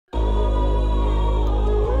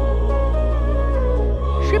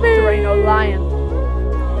lying.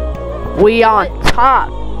 We on top.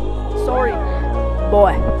 Sorry,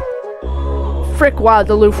 boy. Frick wild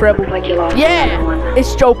aloof rebel. Yeah,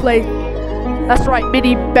 it's Joe Play. That's right,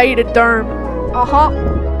 mini beta derm.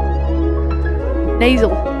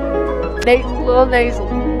 Nasal. Little nasal.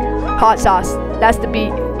 Hot sauce. That's the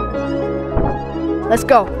beat. Let's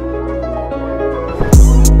go.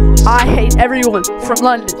 I hate everyone from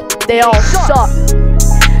London. They all suck.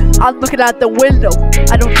 I'm looking out the window.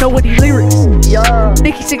 I don't know any lyrics.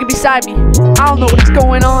 Nicky singing beside me. I don't know what's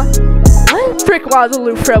going on. What? Frick wild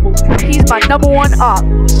aloof rebel. He's my #1 op.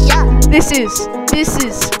 This is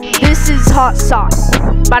hot sauce.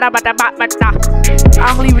 I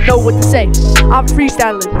don't even know what to say. I'm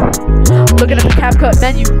freestyling. Looking at the CapCut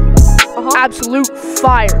menu. Absolute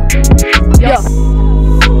fire.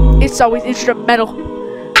 It's always instrumental.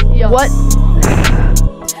 What?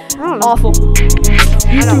 Awful.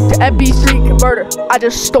 YouTube to MP3 converter. I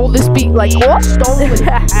just stole this beat like what? Stole it.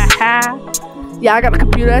 Yeah, I got a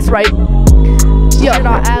computer, that's right. Me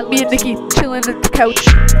and Nicky chilling at the couch.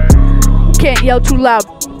 Can't yell too loud.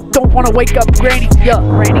 Don't wanna wake up Granny.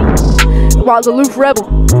 Granny. Wild aloof rebel.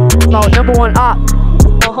 My #1 op.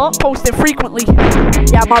 Posting frequently.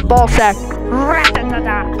 Yeah, my ball sack.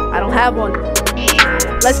 I don't have one.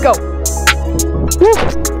 Let's go.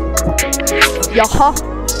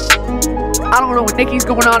 I don't know what Nicky's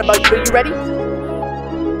going on about, but you ready?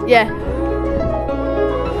 Yeah.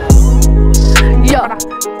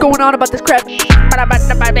 Going on about this crap.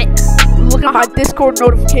 Look at my Discord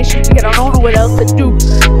notifications again. I don't know what else to do.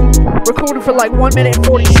 Recording for like 1 minute and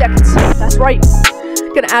 40 seconds. That's right.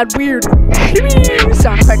 Gonna add weird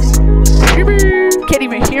sound effects. Can't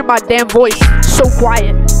even hear my damn voice. So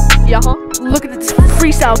quiet. Look at this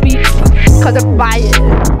freestyle beat. Cause I buy it.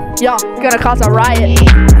 Gonna cause a riot.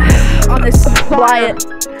 On this fly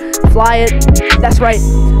it. That's right.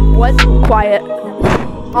 What? Quiet.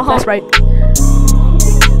 That's right.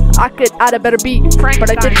 I could add a better beat, but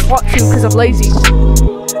I didn't want to because I'm lazy.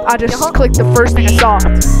 I just clicked the first thing I saw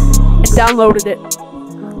and downloaded it.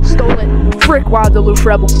 Stole it. Frick wild aloof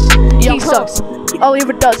rebel. He sucks. All he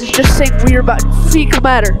ever does is just sing weird about fecal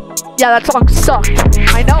matter. Yeah, that song sucked.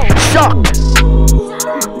 I know. Sucked.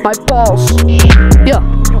 My balls.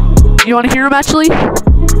 You wanna hear him actually?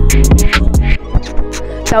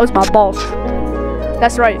 That was my balls.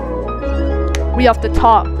 That's right. We off the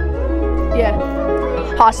top. Yeah.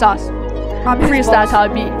 Hot sauce. I'm freestyle how I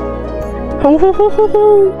beat.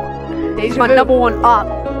 He's my #1 op.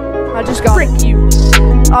 I just got frick you.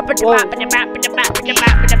 Up at the map.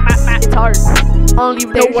 It's hard. I don't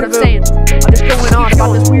even know what I'm saying. I'm just going on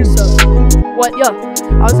about this weird stuff. What? I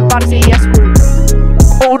was about to say the S word.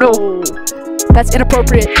 Oh no. That's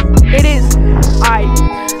inappropriate. It is. Alright.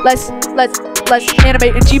 Let's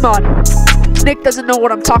animate in Gmod. Nick doesn't know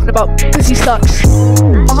what I'm talking about because he sucks.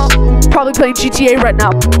 Probably playing GTA right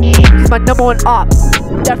now. He's my #1 op.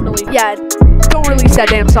 Definitely. Yeah. Don't release that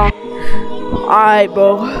damn song. Alright,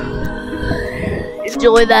 bro.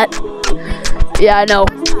 Enjoy that. Yeah, I know.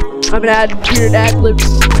 I'm gonna add weird ad libs.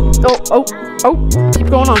 Oh. Keep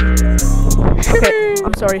going on. Okay.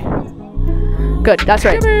 I'm sorry. Good. That's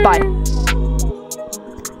right. Bye.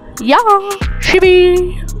 Yeah.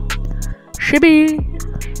 Shibby.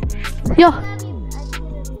 Yeah.